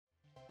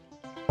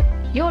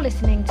You're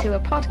listening to a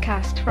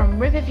podcast from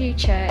Riverview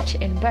Church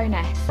in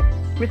Bowness,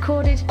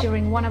 recorded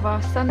during one of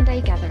our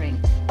Sunday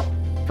gatherings.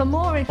 For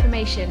more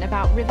information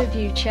about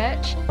Riverview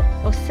Church,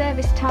 or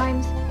service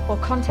times, or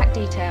contact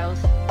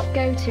details,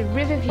 go to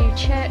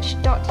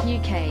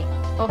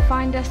riverviewchurch.uk or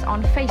find us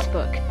on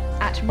Facebook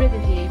at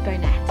Riverview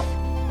Bowness.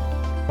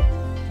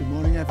 Good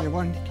morning,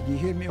 everyone. Can you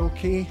hear me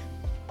okay?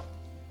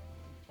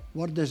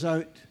 Word is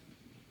out.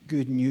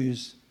 Good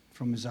news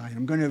from Zion.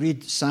 I'm going to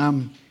read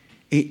Psalm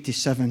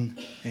 87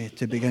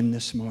 to begin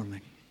this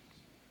morning.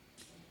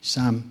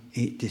 Psalm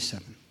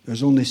 87.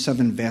 There's only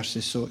 7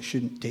 verses, so it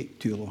shouldn't take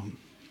too long.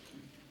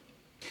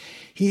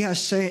 He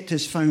has set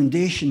his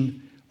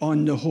foundation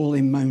on the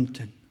holy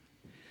mountain.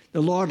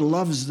 The Lord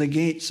loves the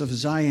gates of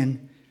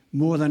Zion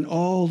more than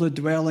all the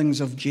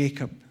dwellings of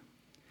Jacob.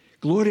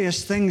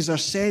 Glorious things are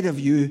said of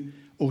you,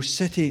 O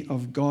city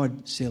of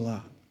God,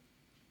 Selah.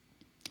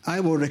 I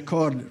will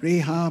record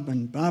Rahab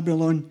and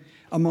Babylon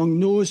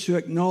among those who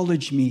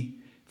acknowledge me,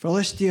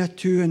 Philistia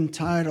too and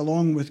Tyre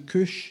along with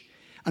Cush,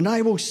 and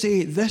I will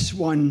say, this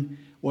one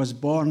was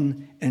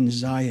born in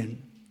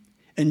Zion.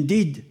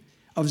 Indeed,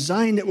 of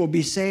Zion it will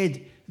be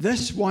said,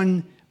 this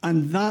one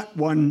and that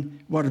one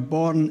were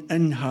born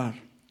in her,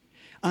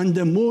 and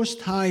the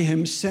Most High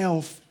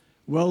himself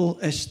will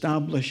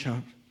establish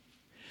her.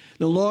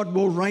 The Lord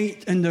will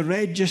write in the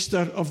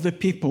register of the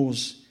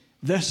peoples,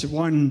 this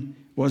one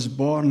was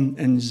born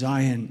in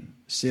Zion,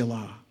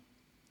 Selah.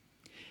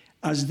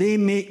 As they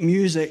make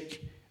music,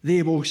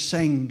 they will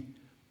sing,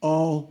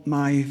 all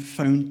my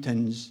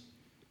fountains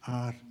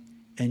are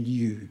in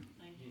you.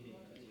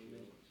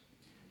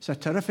 It's a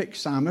terrific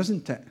psalm,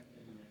 isn't it?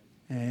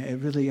 It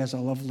really is a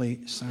lovely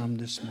psalm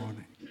this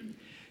morning.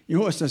 You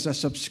notice there's a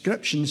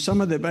subscription.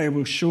 Some of the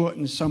Bibles show it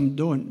and some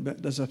don't,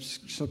 but there's a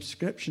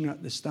subscription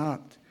at the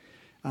start.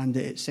 And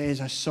it says,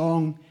 a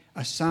psalm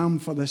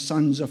for the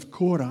sons of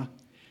Korah,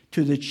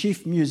 to the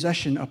chief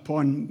musician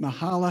upon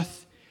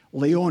Mahalath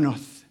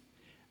Leonoth.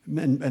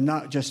 And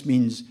that just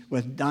means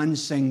with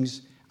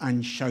dancings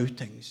and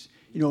shoutings.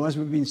 You know, as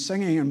we've been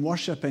singing and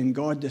worshipping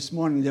God this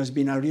morning, there's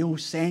been a real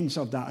sense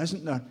of that,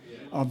 isn't there? Yeah.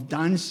 Of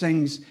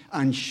dancings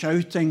and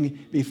shouting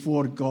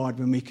before God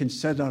when we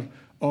consider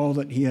all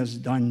that he has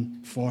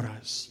done for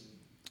us.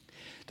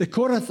 The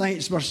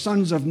Korathites were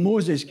sons of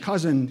Moses'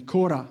 cousin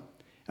Korah,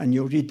 and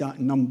you'll read that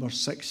in Numbers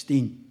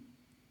 16.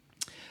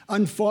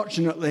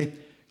 Unfortunately,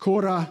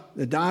 Korah,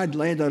 the dad,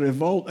 led a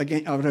revolt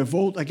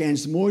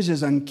against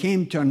Moses and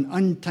came to an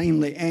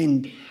untimely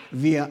end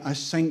via a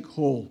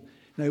sinkhole.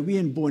 Now, we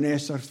in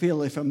Bowness are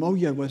fairly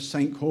familiar with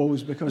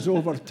sinkholes because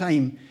over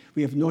time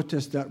we have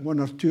noticed that 1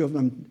 or 2 of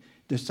them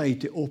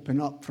decide to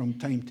open up from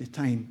time to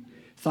time.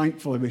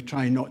 Thankfully, we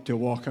try not to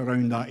walk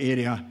around that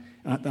area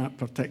at that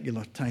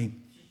particular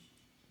time.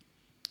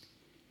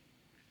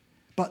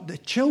 But the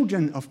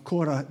children of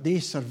Korah, they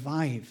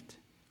survived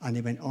and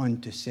they went on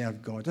to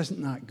serve God.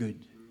 Isn't that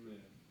good?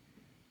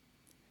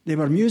 They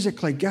were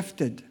musically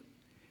gifted.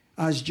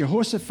 As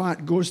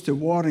Jehoshaphat goes to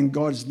war in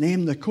God's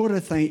name, the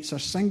Korathites are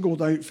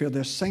singled out for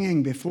their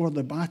singing before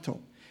the battle.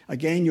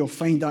 Again, you'll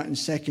find that in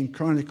 2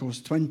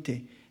 Chronicles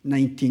 20,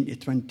 19 to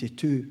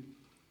 22.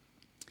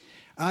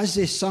 As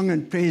they sung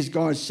and praised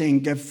God,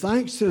 saying, give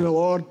thanks to the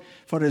Lord,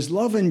 for his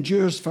love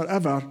endures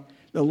forever,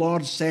 the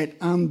Lord set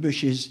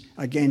ambushes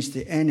against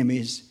the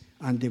enemies,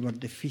 and they were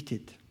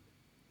defeated.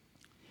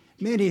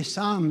 Many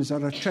psalms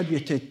are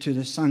attributed to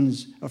the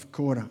sons of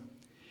Korah.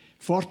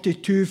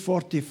 42,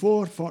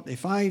 44,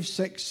 45,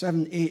 6,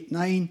 7, 8,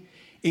 9,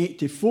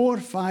 84,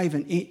 5,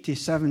 and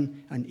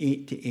 87, and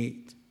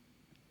 88.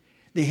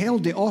 They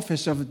held the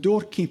office of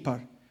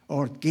doorkeeper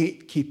or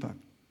gatekeeper.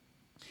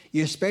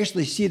 You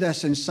especially see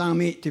this in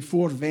Psalm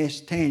 84,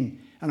 verse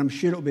 10, and I'm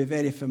sure it'll be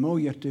very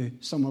familiar to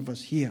some of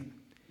us here.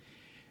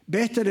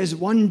 Better is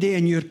one day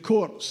in your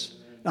courts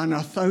than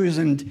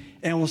 1,000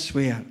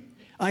 elsewhere.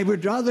 I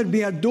would rather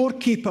be a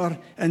doorkeeper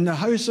in the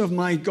house of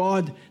my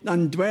God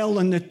than dwell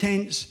in the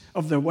tents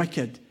of the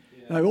wicked.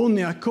 Yeah. Now,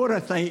 only a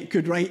Korathite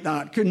could write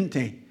that, couldn't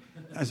he?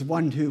 As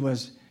one who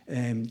was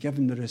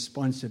given the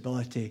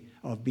responsibility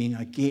of being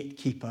a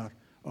gatekeeper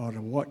or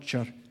a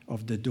watcher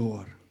of the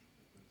door.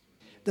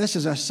 This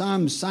is a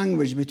psalm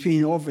sandwiched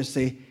between,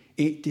 obviously,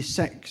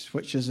 86,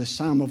 which is the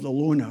Psalm of the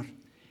Loner,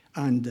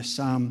 and the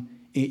Psalm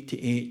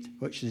 88,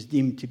 which is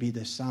deemed to be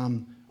the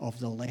Psalm of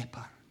the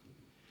leper.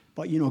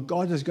 But, you know,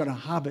 God has got a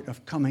habit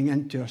of coming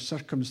into our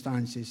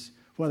circumstances,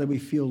 whether we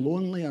feel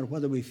lonely or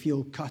whether we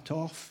feel cut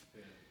off,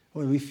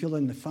 whether we feel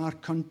in the far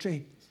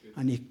country,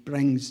 and he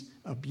brings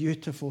a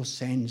beautiful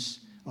sense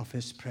of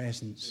his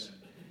presence.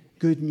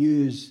 Good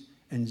news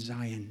in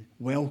Zion.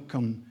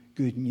 Welcome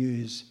good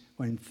news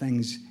when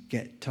things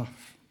get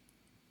tough.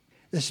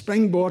 The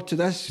springboard to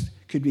this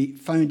could be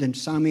found in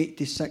Psalm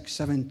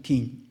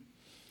 86:17,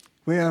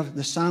 where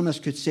the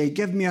psalmist could say,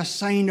 give me a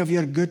sign of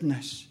your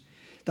goodness,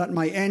 that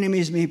my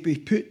enemies may be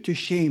put to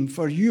shame.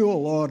 For you, O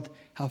Lord,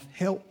 have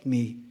helped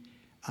me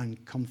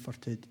and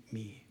comforted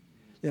me.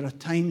 There are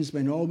times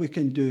when all we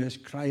can do is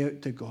cry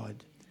out to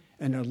God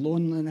in our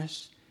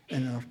loneliness,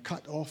 in our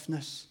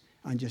cut-offness,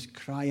 and just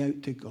cry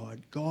out to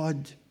God.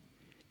 God,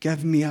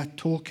 Give me a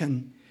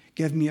token.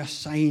 Give me a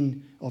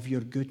sign of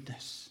your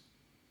goodness.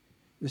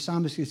 The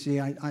psalmist could say,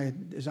 I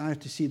desire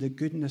to see the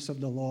goodness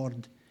of the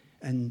Lord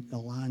in the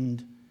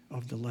land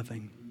of the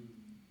living.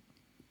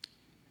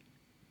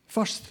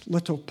 First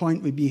little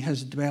point would be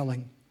his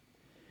dwelling.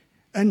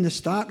 In the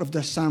start of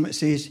this psalm it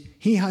says,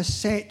 he has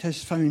set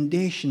his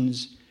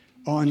foundations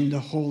on the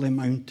holy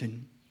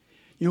mountain.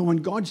 You know, when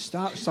God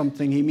starts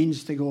something, he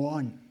means to go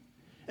on.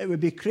 It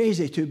would be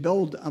crazy to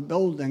build a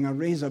building or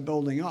raise a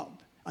building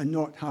up and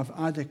not have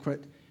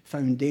adequate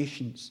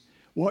foundations.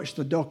 Watched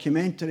a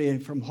documentary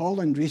from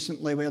Holland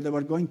recently where they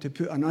were going to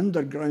put an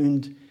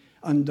underground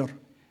under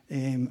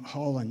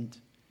Holland.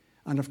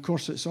 And of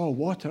course it's all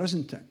water,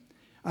 isn't it?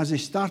 As they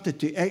started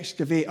to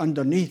excavate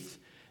underneath,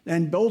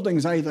 then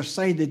buildings either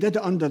side, they did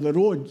it under the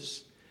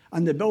roads,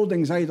 and the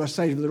buildings either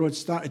side of the road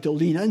started to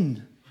lean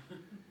in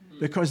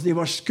because they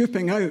were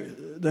scooping out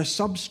the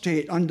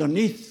substrate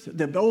underneath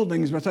the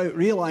buildings without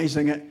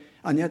realising it,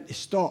 and they had to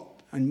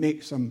stop and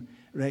make some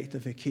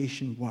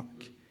rectification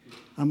work.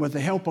 And with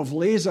the help of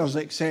lasers,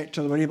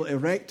 etc., they were able to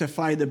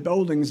rectify the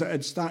buildings that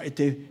had started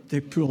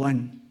to pull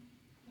in.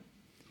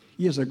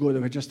 Years ago, they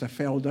would just have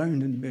fell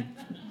down and we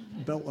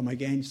built them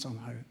again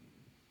somehow.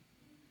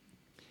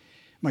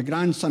 My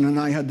grandson and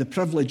I had the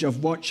privilege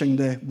of watching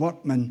the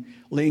workmen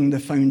laying the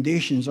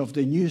foundations of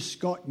the new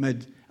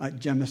Scotmid at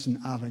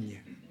Jimison Avenue.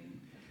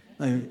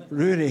 Now,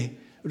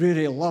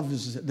 Rory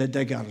loves the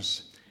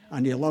diggers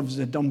and he loves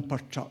the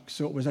dumper trucks,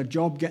 so it was a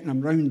job getting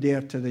him round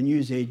there to the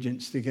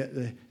newsagents to get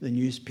the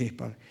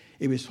newspaper.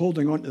 He was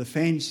holding onto the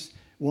fence,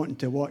 wanting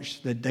to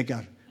watch the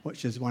digger,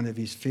 which is one of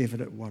his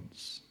favourite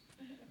words.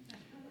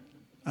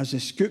 As they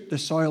scooped the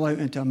soil out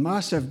into a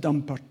massive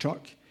dumper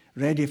truck,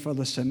 ready for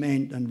the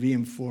cement and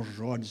reinforced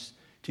rods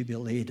to be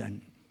laid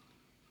in.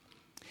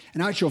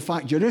 In actual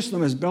fact,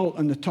 Jerusalem is built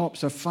on the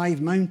tops of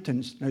 5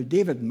 mountains. Now,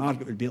 David and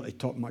Margaret would be able to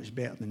talk much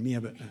better than me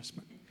about this.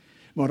 But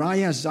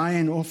Moriah,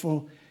 Zion,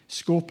 Ophel,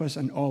 Scopus,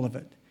 and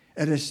Olivet.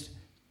 It is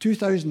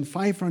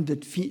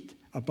 2,500 feet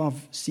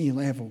above sea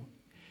level.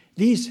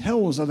 These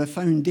hills are the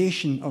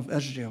foundation of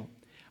Israel.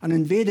 An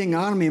invading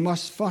army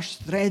must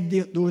first thread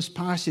those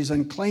passes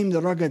and climb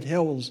the rugged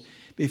hills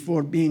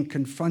before being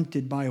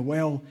confronted by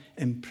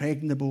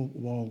well-impregnable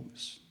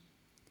walls.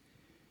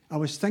 I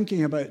was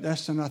thinking about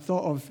this and I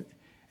thought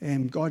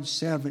of God's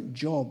servant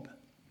Job.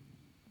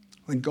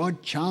 When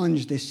God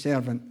challenged his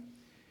servant,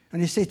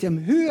 and he said to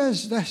him, "Who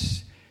is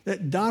this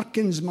that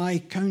darkens my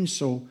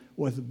counsel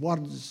with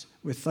words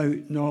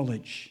without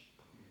knowledge?"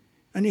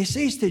 And he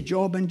says to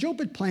Job, and Job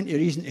had plenty of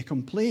reason to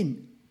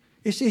complain.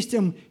 He says to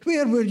him,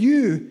 "Where were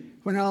you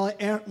when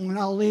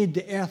I laid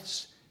the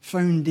earth's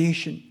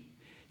foundation?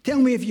 Tell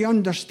me if you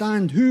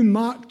understand who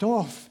marked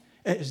off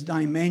its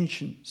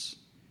dimensions.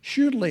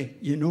 Surely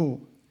you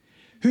know.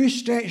 Who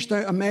stretched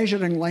out a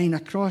measuring line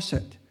across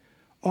it?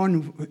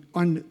 On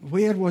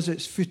where was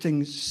its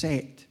footings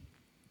set?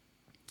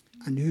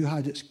 And who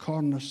had its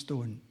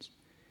cornerstones?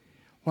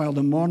 While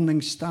the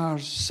morning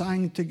stars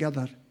sang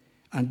together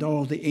and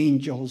all the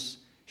angels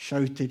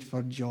shouted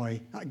for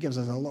joy." That gives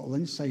us a little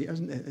insight,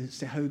 isn't it, as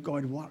to how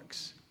God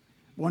works.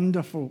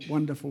 Wonderful,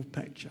 wonderful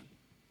picture.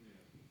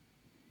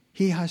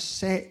 He has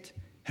set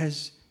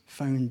his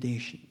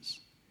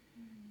foundations.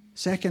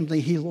 Secondly,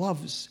 he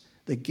loves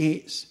the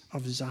gates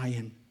of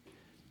Zion.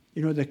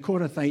 You know, the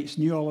Korathites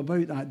knew all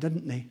about that,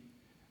 didn't they?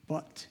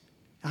 But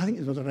I think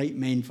they were the right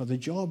men for the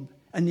job.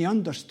 And they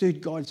understood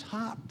God's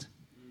heart.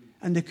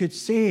 And they could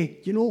say,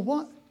 you know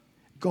what?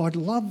 God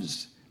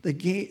loves the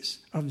gates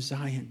of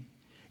Zion.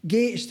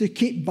 Gates to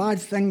keep bad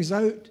things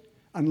out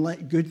and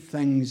let good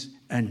things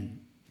in.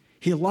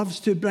 He loves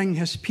to bring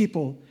his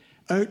people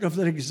out of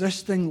their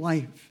existing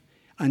life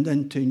and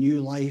into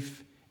new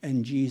life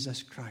in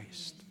Jesus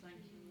Christ.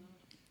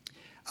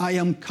 "I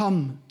am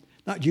come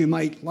that you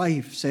might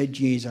life," said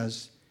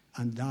Jesus,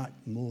 "and that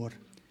more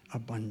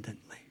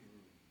abundantly."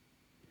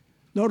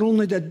 Not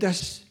only did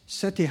this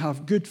city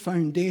have good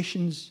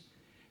foundations,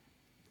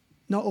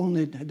 not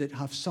only did it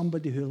have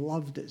somebody who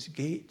loved its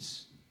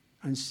gates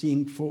and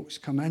seeing folks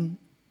come in,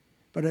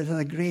 but it had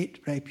a great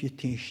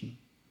reputation.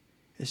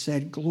 It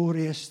said,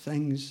 "Glorious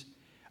things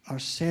are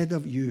said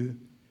of you,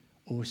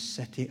 O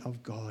city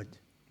of God."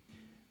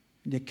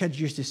 The kids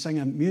used to sing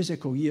a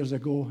musical years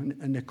ago,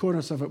 and the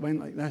chorus of it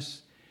went like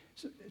this.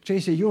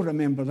 Tracy, you'll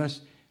remember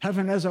this.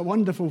 "Heaven is a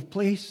wonderful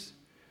place,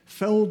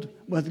 filled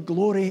with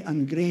glory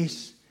and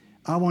grace.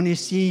 I want to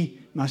see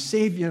my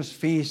Saviour's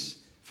face,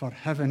 for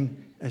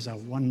heaven is a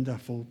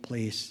wonderful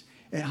place."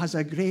 It has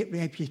a great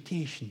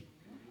reputation.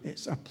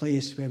 It's a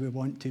place where we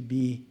want to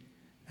be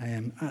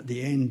at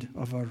the end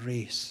of our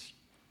race.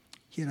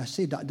 Here, I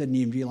said that, I didn't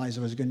even realise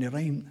I was going to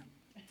rhyme.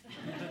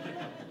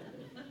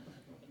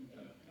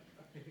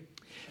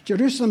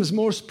 Jerusalem's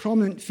most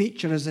prominent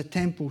feature is the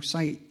temple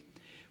site.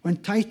 When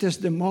Titus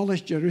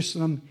demolished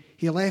Jerusalem,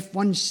 he left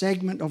one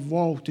segment of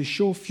wall to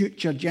show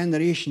future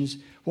generations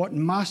what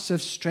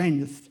massive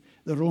strength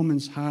the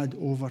Romans had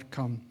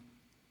overcome.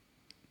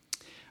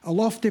 A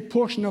lofty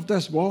portion of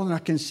this wall, and I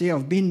can say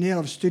I've been there,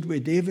 I've stood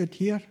with David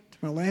here to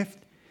my left,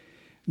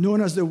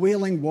 known as the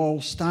Wailing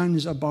Wall,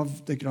 stands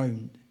above the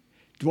ground,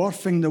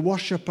 dwarfing the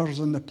worshippers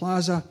in the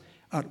plaza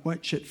at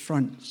which it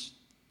fronts.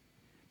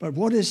 But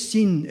what is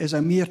seen is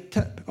a mere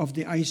tip of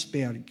the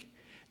iceberg.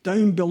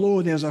 Down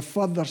below there's a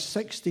further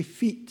 60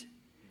 feet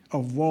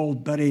of wall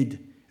buried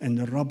in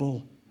the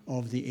rubble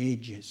of the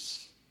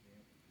ages.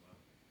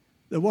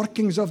 The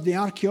workings of the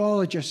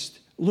archaeologist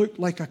look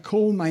like a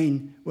coal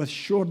mine with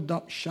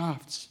shored-up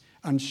shafts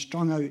and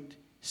strung-out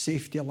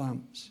safety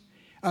lamps.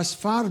 As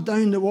far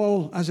down the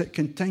wall as it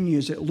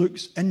continues, it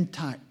looks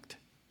intact,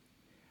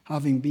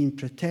 having been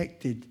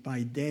protected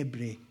by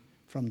debris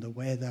from the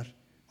weather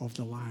of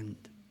the land.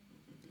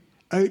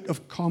 Out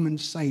of common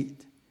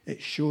sight,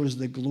 it shows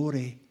the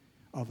glory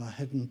of a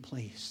hidden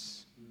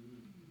place.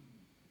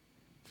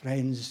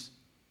 Friends,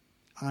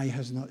 eye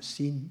has not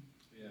seen,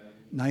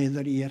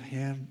 neither ear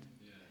heard,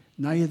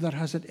 neither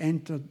has it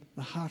entered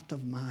the heart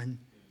of man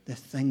the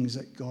things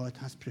that God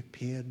has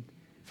prepared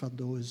for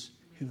those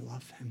who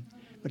love him.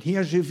 But he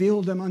has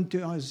revealed them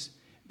unto us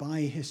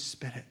by his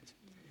Spirit.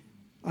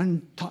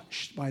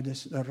 Untouched by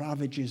the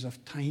ravages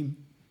of time,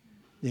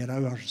 they are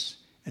ours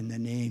in the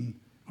name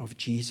of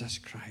Jesus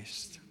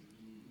Christ.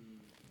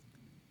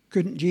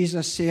 Couldn't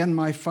Jesus say, in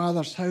my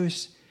Father's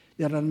house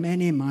there are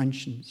many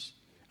mansions.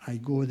 I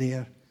go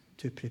there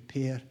to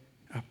prepare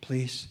a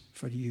place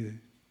for you.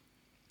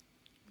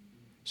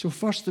 So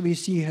first we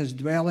see his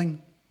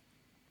dwelling.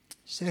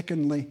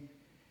 Secondly,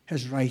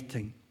 his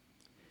writing.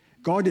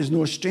 God is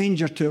no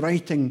stranger to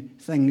writing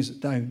things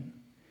down.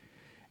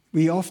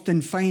 We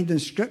often find in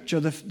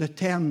Scripture the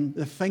term,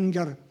 the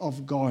finger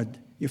of God.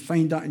 You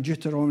find that in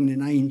Deuteronomy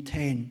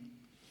 9:10.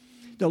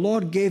 The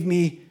Lord gave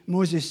me,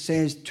 Moses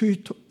says,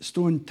 2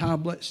 stone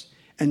tablets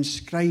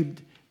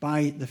inscribed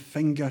by the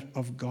finger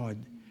of God.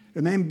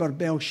 Remember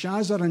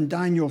Belshazzar in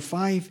Daniel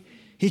 5?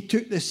 He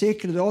took the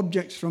sacred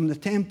objects from the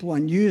temple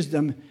and used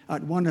them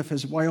at one of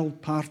his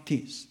wild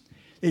parties.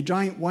 They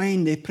drank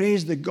wine, they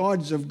praised the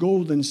gods of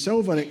gold and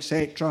silver,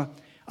 etc.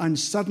 And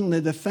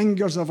suddenly the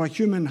fingers of a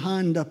human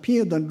hand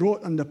appeared and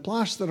wrote on the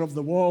plaster of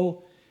the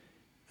wall.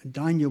 And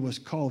Daniel was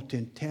called to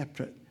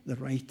interpret the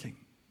writing.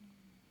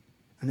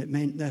 And it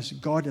meant this: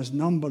 God has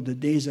numbered the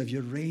days of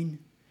your reign.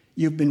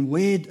 You've been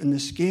weighed in the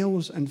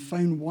scales and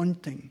found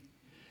wanting.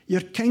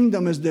 Your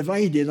kingdom is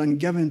divided and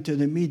given to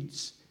the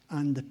Medes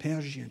and the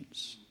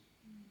Persians.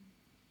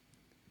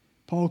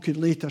 Paul could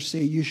later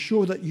say, you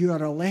show that you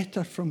are a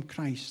letter from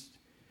Christ,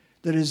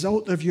 the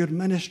result of your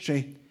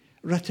ministry,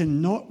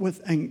 written not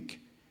with ink,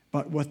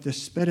 but with the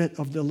Spirit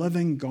of the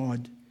living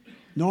God,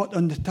 not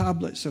on the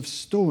tablets of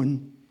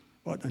stone,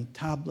 but on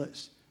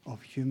tablets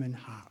of human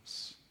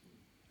hearts.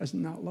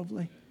 Isn't that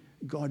lovely?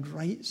 God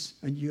writes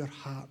in your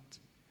heart.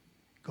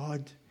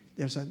 God,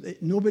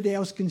 nobody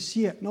else can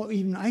see it. Not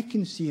even I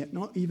can see it.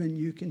 Not even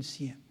you can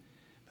see it.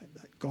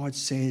 But God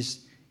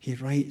says he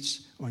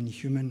writes on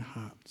human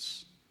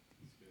hearts.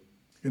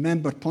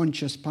 Remember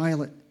Pontius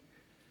Pilate.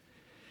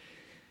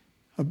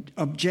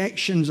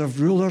 Objections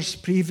of rulers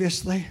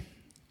previously.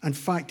 In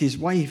fact, his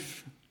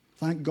wife,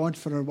 thank God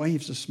for our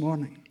wives this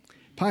morning.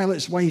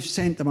 Pilate's wife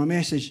sent him a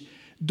message.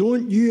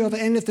 Don't you have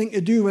anything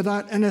to do with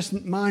that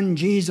innocent man,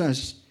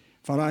 Jesus,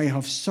 for I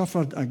have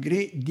suffered a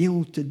great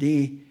deal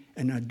today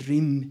in a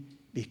dream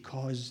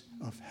because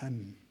of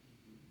him.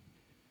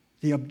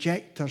 The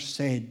objector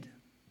said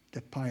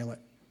to Pilate,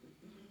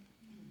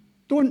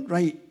 don't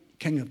write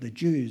King of the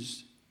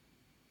Jews,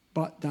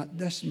 but that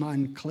this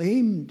man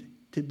claimed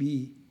to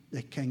be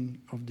the King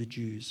of the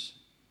Jews.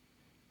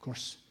 Of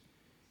course,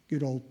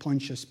 good old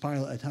Pontius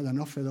Pilate had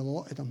enough of the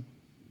lot of them.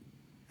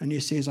 And he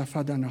says, I've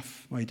had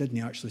enough. Well, he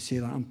didn't actually say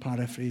that. I'm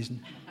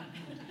paraphrasing.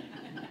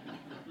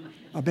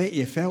 I bet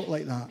you felt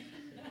like that.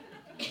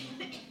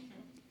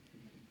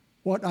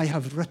 What I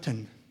have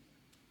written,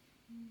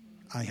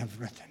 I have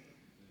written.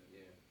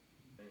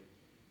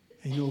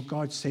 And you know,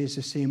 God says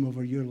the same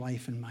over your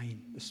life and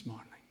mine this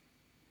morning.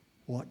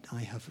 What I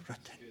have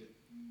written.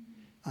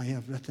 I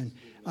have written.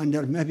 And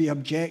there may be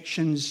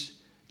objections.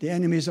 The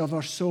enemies of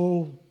our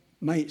soul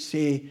might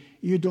say,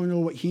 you don't know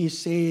what he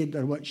said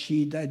or what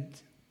she did.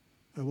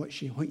 Or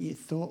what you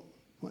thought,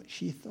 what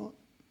she thought,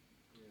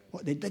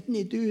 what they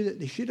didn't do that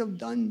they should have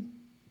done.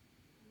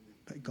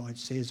 But God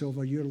says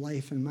over your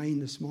life and mine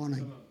this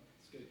morning,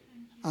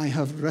 I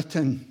have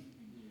written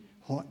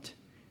what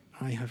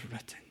I have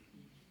written.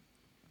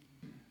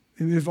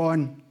 We move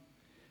on.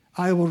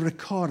 I will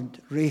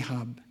record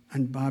Rahab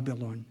and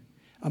Babylon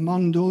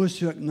among those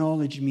who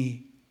acknowledge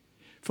me.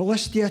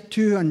 Philistia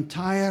too and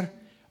Tyre,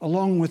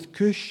 along with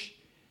Cush.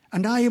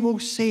 And I will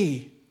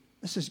say,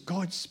 this is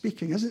God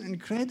speaking. Isn't it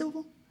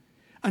incredible?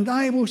 And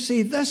I will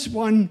say, this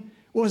one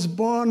was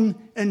born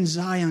in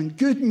Zion.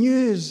 Good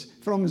news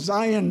from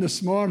Zion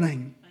this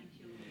morning.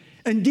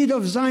 Indeed,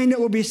 of Zion it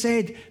will be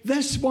said,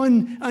 this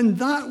one and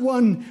that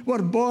one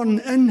were born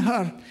in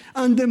her,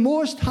 and the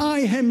Most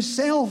High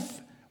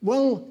himself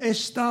will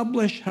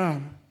establish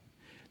her.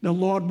 The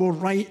Lord will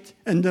write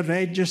in the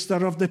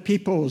register of the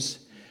peoples,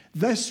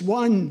 this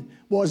one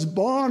was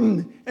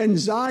born in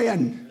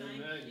Zion.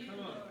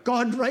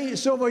 God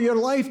writes over your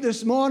life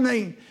this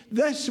morning,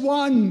 this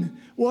one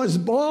was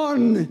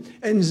born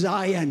in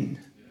Zion.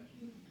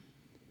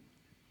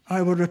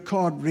 I will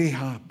record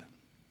Rahab,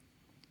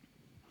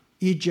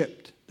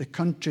 Egypt, the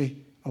country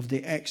of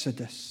the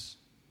Exodus.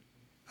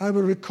 I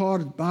will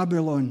record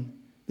Babylon,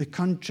 the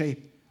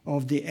country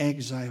of the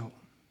exile.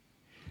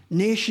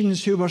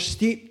 Nations who were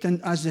steeped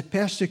as the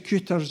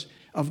persecutors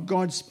of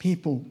God's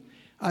people,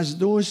 as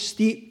those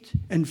steeped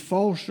in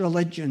false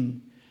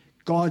religion,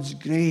 God's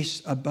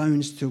grace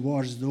abounds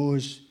towards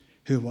those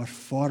who were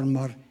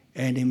former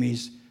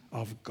enemies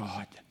of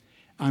God.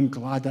 I'm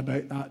glad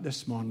about that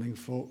this morning,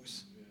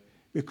 folks,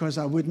 because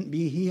I wouldn't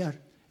be here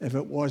if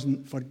it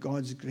wasn't for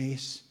God's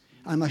grace.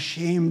 I'm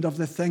ashamed of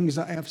the things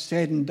that I have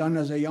said and done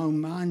as a young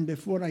man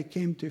before I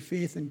came to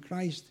faith in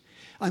Christ.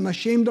 I'm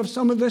ashamed of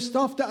some of the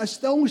stuff that I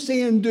still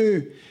say and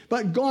do,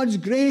 but God's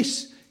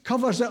grace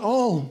covers it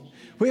all.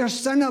 Where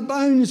sin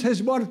abounds,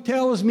 his word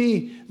tells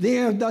me,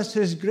 there does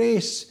his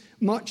grace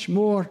much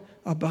more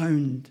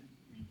abound.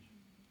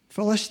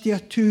 Philistia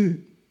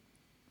 2,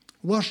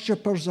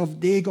 worshippers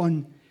of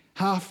Dagon,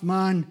 half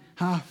man,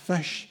 half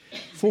fish.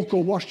 Folk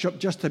will worship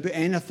just about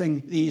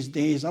anything these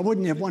days. I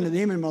wouldn't have one of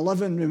them in my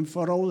living room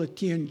for all the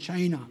tea in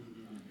China.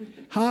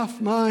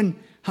 Half man,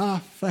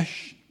 half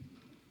fish.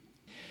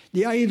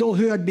 The idol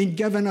who had been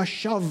given a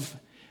shove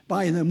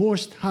by the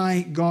Most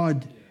High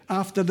God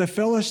after the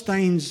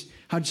Philistines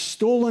had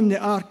stolen the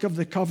Ark of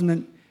the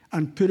Covenant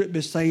and put it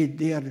beside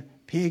their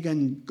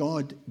pagan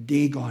god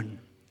Dagon.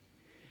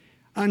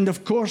 And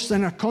of course,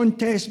 in a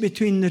contest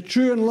between the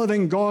true and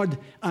living God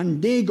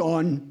and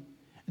Dagon,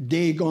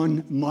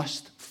 Dagon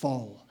must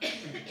fall.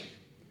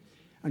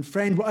 And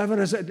friend,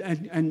 whatever is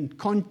in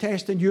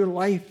contest in your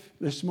life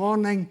this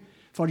morning,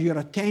 for your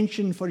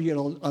attention, for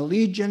your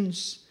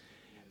allegiance,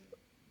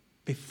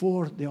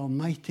 before the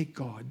Almighty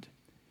God,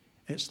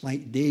 it's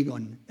like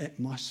Dagon, it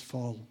must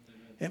fall.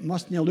 It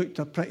mustn't have looked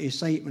a pretty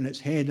sight when its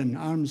head and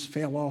arms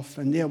fell off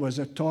and there was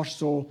a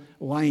torso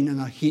lying in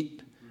a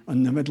heap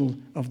in the middle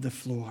of the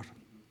floor.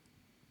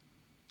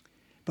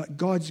 But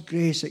God's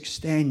grace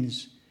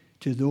extends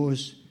to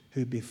those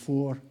who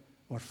before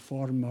were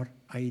former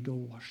idol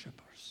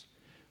worshippers.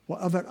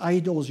 Whatever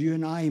idols you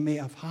and I may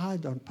have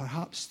had or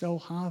perhaps still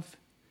have,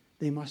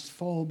 they must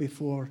fall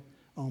before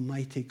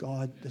Almighty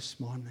God this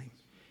morning.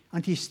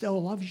 And he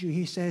still loves you.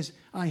 He says,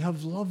 I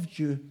have loved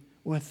you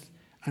with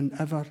an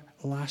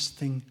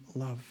everlasting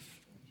love.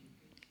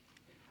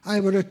 I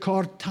will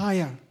record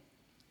Tyre,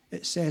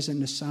 it says in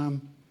the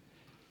psalm.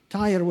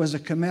 Tyre was a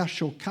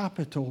commercial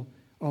capital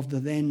of the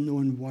then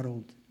known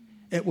world.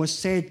 It was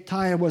said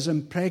Tyre was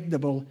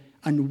impregnable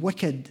and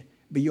wicked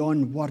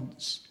beyond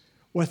words,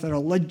 with a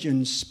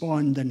religion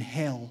spawned in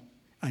hell,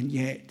 and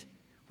yet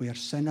where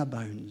sin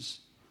abounds,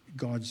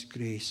 God's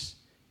grace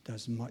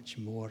does much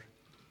more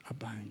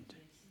abound.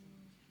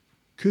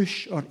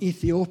 Cush or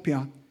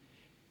Ethiopia,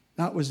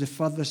 that was the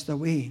furthest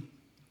away.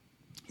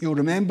 You'll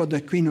remember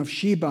the Queen of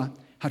Sheba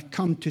had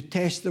come to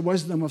test the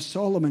wisdom of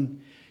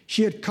Solomon.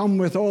 She had come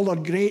with all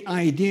her great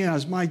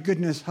ideas. My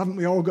goodness, haven't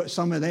we all got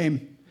some of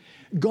them?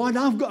 God,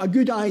 I've got a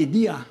good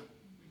idea.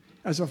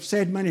 As I've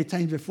said many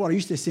times before, I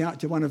used to say that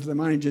to one of the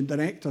managing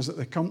directors at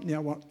the company I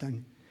worked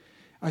in.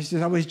 I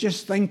said, I was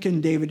just thinking,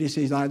 David. He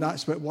says,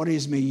 that's what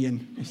worries me,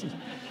 Ian. He says,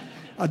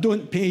 I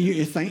don't pay you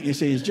to think. He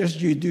says,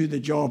 just you do the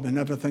job and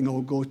everything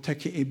will go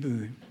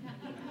tickety-boo.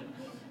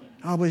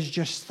 I was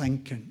just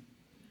thinking.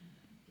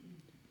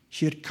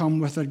 She had come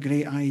with her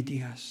great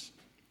ideas.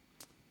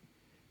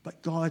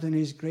 But God in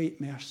his great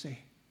mercy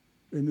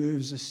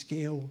removes the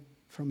scale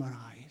from her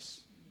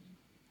eyes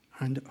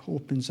and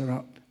opens her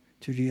up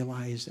to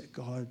realize that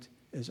God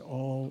is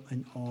all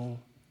in all,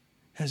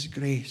 his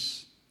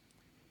grace.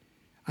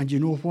 And you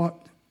know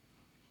what?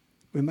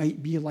 We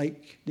might be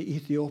like the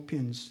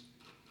Ethiopians,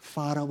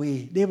 far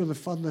away. They were the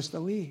furthest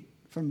away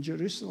from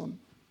Jerusalem.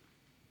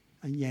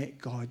 And yet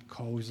God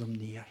calls them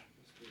near.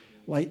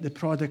 Like the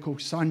prodigal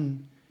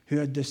son who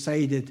had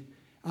decided,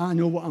 I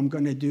know what I'm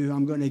going to do.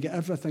 I'm going to get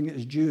everything that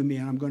is due me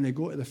and I'm going to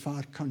go to the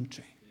far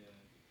country. Yeah.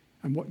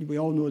 And what we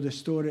all know the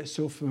story, it's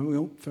so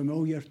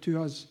familiar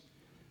to us.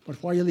 But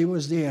while he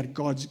was there,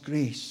 God's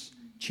grace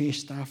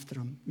chased after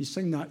him. We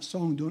sing that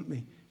song, don't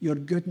we? Your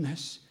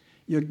goodness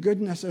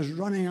is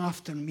running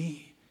after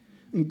me.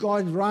 And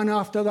God ran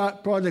after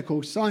that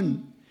prodigal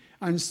son.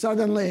 And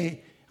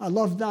suddenly, I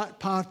love that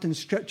part in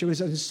Scripture,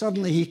 and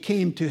suddenly he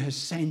came to his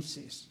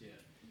senses. Yeah.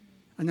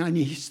 And then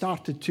he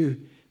started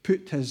to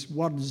put his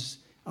words,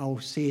 I'll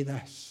say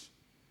this,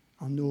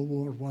 I'm no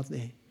more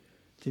worthy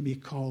to be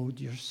called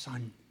your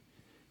son.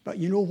 But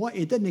you know what?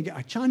 He didn't get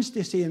a chance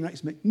to say the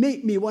next minute,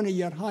 make me one of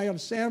your hired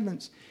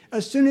servants.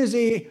 As soon as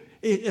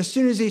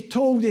he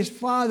told his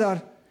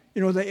father,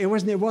 that he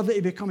wasn't worthy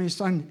to become his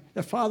son,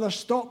 the father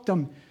stopped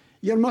him.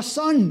 You're my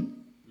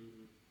son.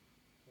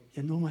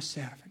 You're not my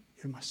servant.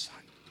 You're my son.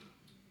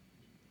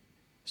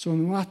 So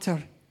no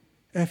matter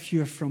if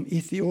you're from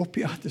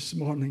Ethiopia this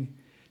morning,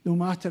 no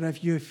matter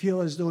if you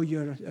feel as though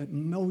you're a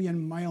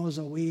million miles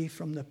away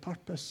from the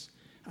purpose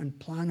and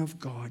plan of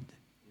God,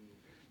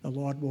 the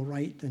Lord will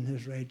write in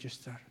his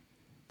register,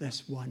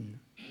 this one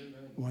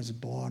was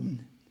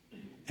born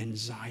in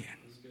Zion.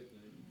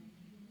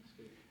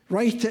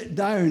 Write it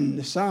down,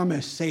 the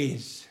psalmist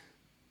says.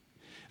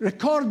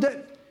 Record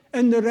it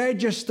in the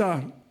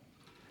register.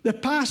 The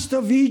past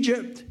of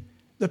Egypt,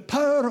 the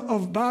power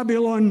of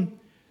Babylon,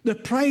 the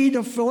pride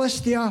of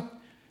Philistia,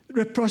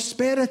 the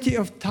prosperity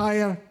of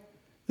Tyre,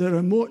 the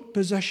remote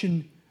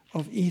position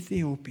of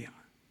Ethiopia.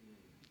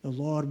 The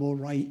Lord will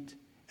write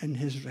in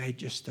his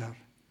register,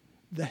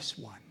 this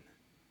one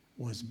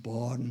was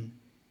born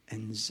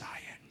in Zion.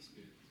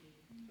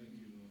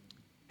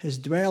 His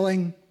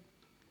dwelling,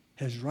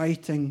 his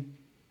writing,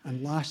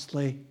 and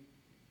lastly,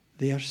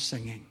 their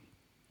singing.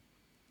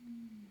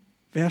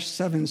 Verse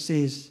 7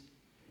 says,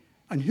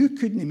 and who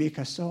couldn't make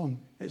a song?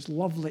 It's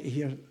lovely to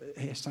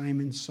hear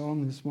Simon's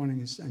song this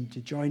morning and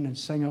to join and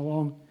sing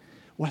along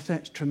with it.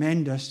 It's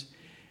tremendous.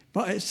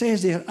 But it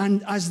says there,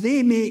 and as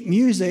they make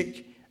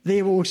music,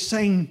 they will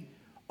sing,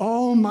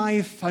 all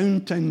my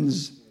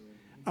fountains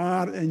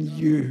are in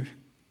you.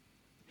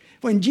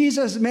 When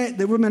Jesus met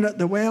the woman at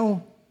the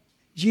well,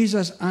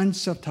 Jesus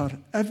answered her,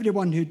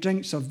 everyone who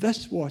drinks of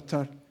this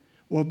water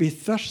will be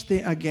thirsty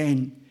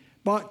again.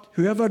 But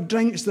whoever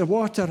drinks the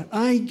water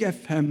I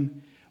give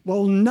him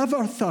will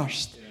never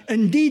thirst.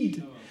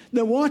 Indeed,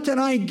 the water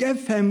I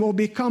give him will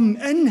become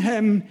in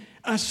him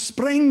a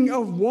spring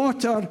of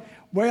water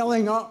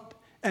welling up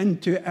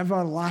into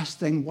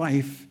everlasting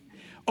life.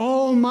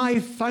 All my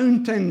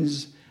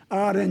fountains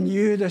are in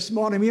you this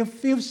morning.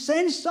 We've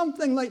sensed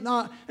something like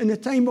that in the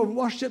time of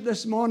worship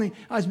this morning.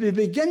 As we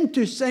begin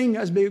to sing,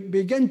 as we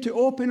begin to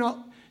open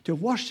up to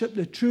worship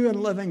the true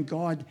and living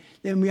God,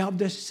 then we have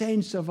this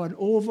sense of an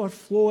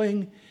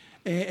overflowing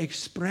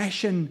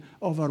expression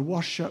of our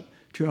worship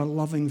to our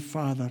loving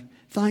Father.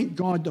 Thank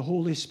God the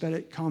Holy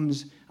Spirit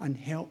comes and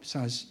helps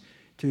us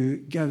to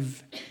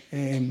give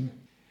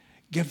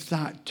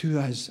that to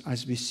us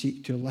as we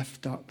seek to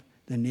lift up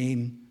the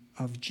name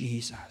of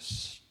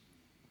Jesus.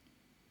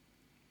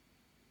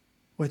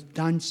 With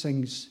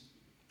dancings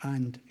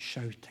and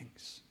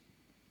shoutings.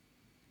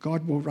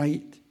 God will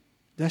write,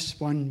 this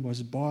one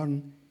was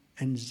born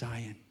in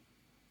Zion.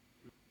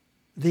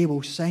 They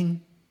will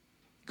sing,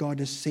 God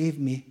has saved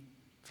me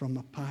from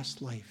a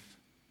past life.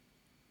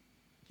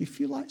 Do you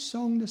feel that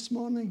song this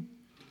morning?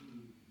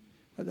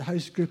 At the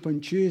house group on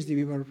Tuesday,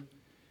 we were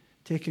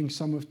taking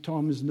some of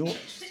Tom's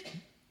notes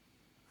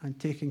and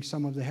taking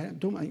some of the... I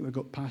don't think we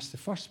got past the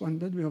first one,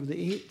 did we, of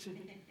the 8?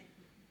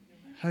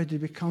 How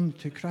did we come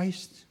to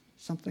Christ?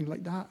 Something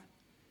like that.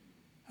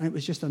 And it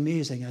was just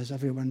amazing as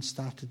everyone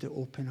started to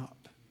open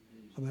up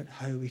about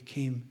how we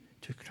came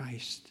to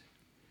Christ.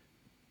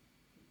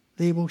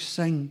 They will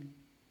sing,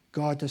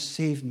 God has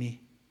saved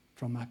me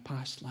from my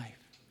past life.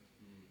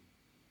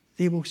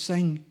 They will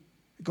sing,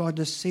 God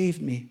has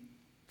saved me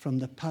from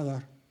the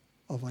power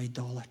of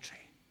idolatry.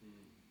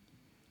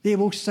 They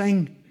will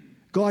sing,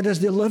 God has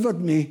delivered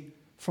me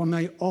from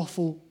my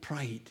awful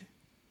pride.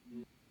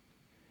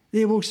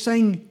 They will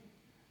sing,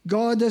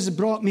 God has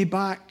brought me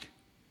back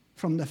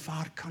from the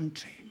far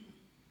country.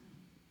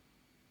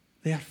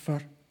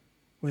 Therefore,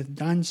 with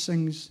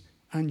dancings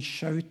and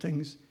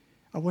shoutings,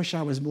 I wish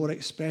I was more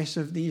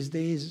expressive these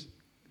days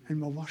in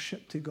my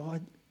worship to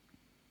God.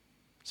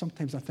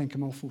 Sometimes I think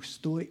I'm awful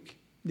stoic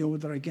the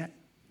older I get.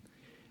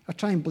 I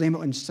try and blame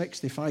it on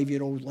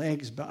 65-year-old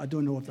legs, but I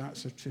don't know if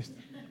that's the truth.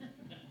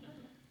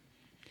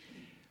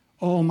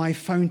 All my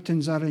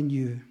fountains are in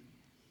you.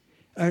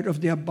 Out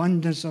of the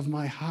abundance of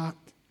my heart,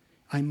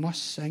 I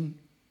must sing.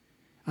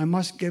 I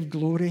must give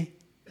glory.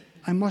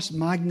 I must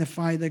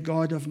magnify the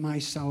God of my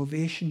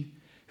salvation,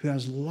 who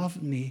has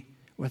loved me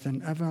with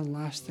an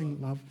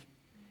everlasting love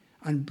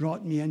and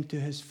brought me into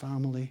his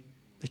family,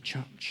 the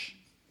church.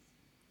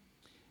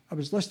 I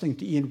was listening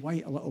to Ian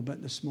White a little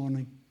bit this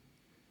morning,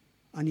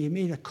 and he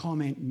made a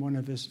comment in one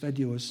of his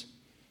videos.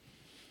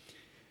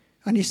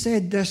 And he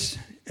said this,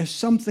 if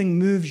something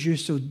moves you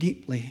so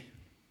deeply,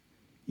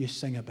 you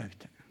sing about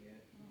it. Yeah.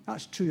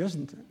 That's true,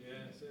 isn't it? Yeah,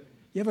 that's it?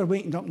 You ever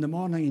wakened up in the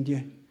morning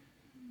and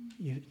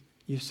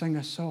you sing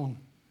a song?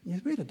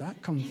 Where did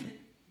that come from?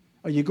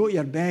 Or you go to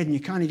your bed and you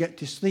can't get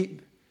to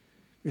sleep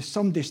because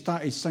somebody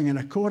started singing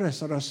a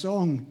chorus or a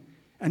song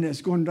and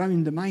it's going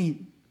round the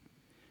mind.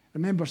 I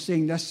remember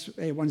saying this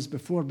once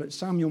before, but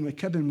Samuel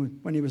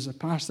McKibben, when he was a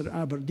pastor at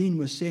Aberdeen,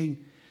 was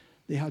saying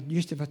they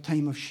used to have a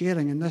time of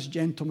sharing, and this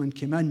gentleman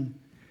came in.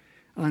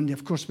 And,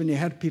 of course, when he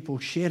heard people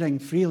sharing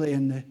freely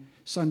in the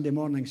Sunday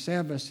morning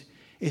service,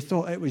 he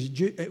thought it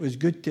was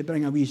good to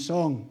bring a wee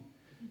song.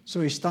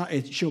 So he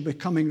started, she'll be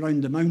coming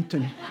round the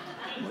mountain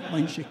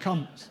when she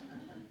comes.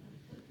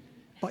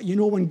 But, you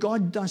know, when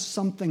God does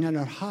something in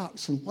our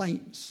hearts and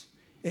lives,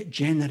 it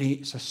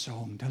generates a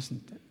song,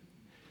 doesn't it?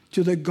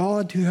 To the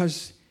God who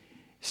has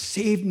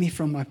saved me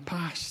from my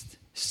past,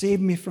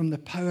 saved me from the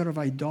power of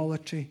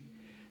idolatry,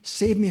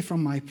 saved me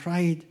from my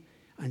pride,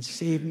 and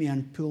saved me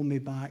and pulled me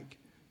back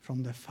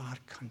from the far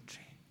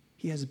country.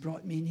 He has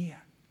brought me near.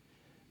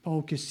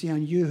 Paul could say,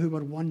 and you who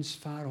were once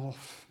far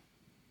off,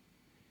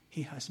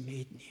 he has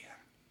made near.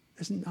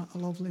 Isn't that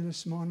lovely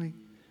this morning?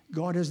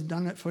 God has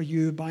done it for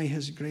you by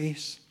his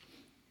grace.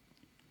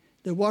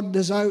 The word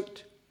is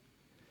out.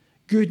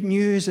 Good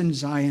news in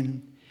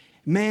Zion.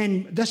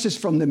 Men, this is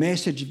from the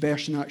Message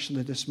version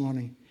actually this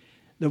morning.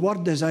 The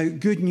word is out.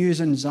 Good news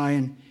in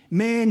Zion.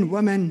 Men,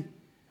 women,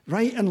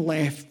 right and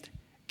left,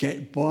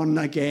 get born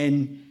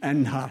again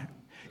in her.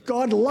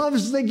 God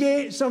loves the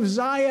gates of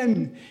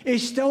Zion.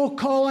 He's still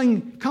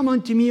calling, come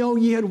unto me, all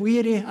ye are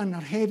weary and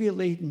are heavy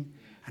laden,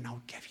 and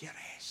I'll give you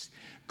rest.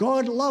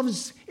 God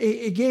loves,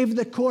 he gave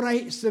the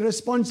Korahites the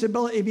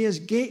responsibility to be his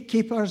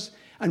gatekeepers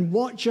and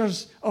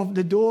watchers of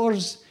the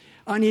doors,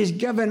 and he's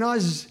given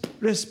us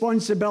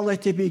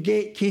responsibility to be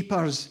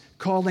gatekeepers,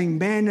 calling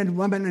men and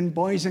women and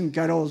boys and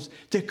girls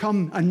to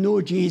come and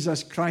know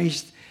Jesus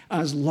Christ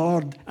as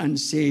Lord and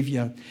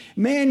Saviour.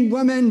 Men,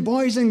 women,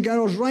 boys and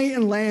girls, right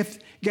and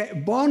left,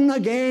 get born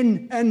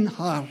again in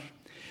her.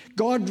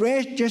 God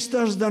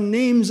registers their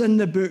names in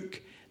the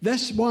book.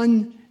 This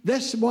one,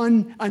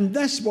 and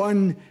this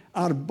one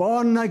are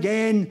born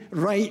again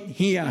right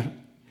here.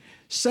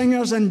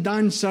 Singers and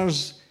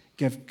dancers,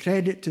 give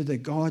credit to the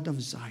God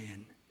of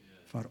Zion,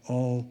 for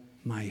all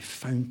my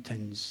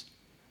fountains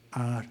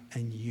are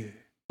in you.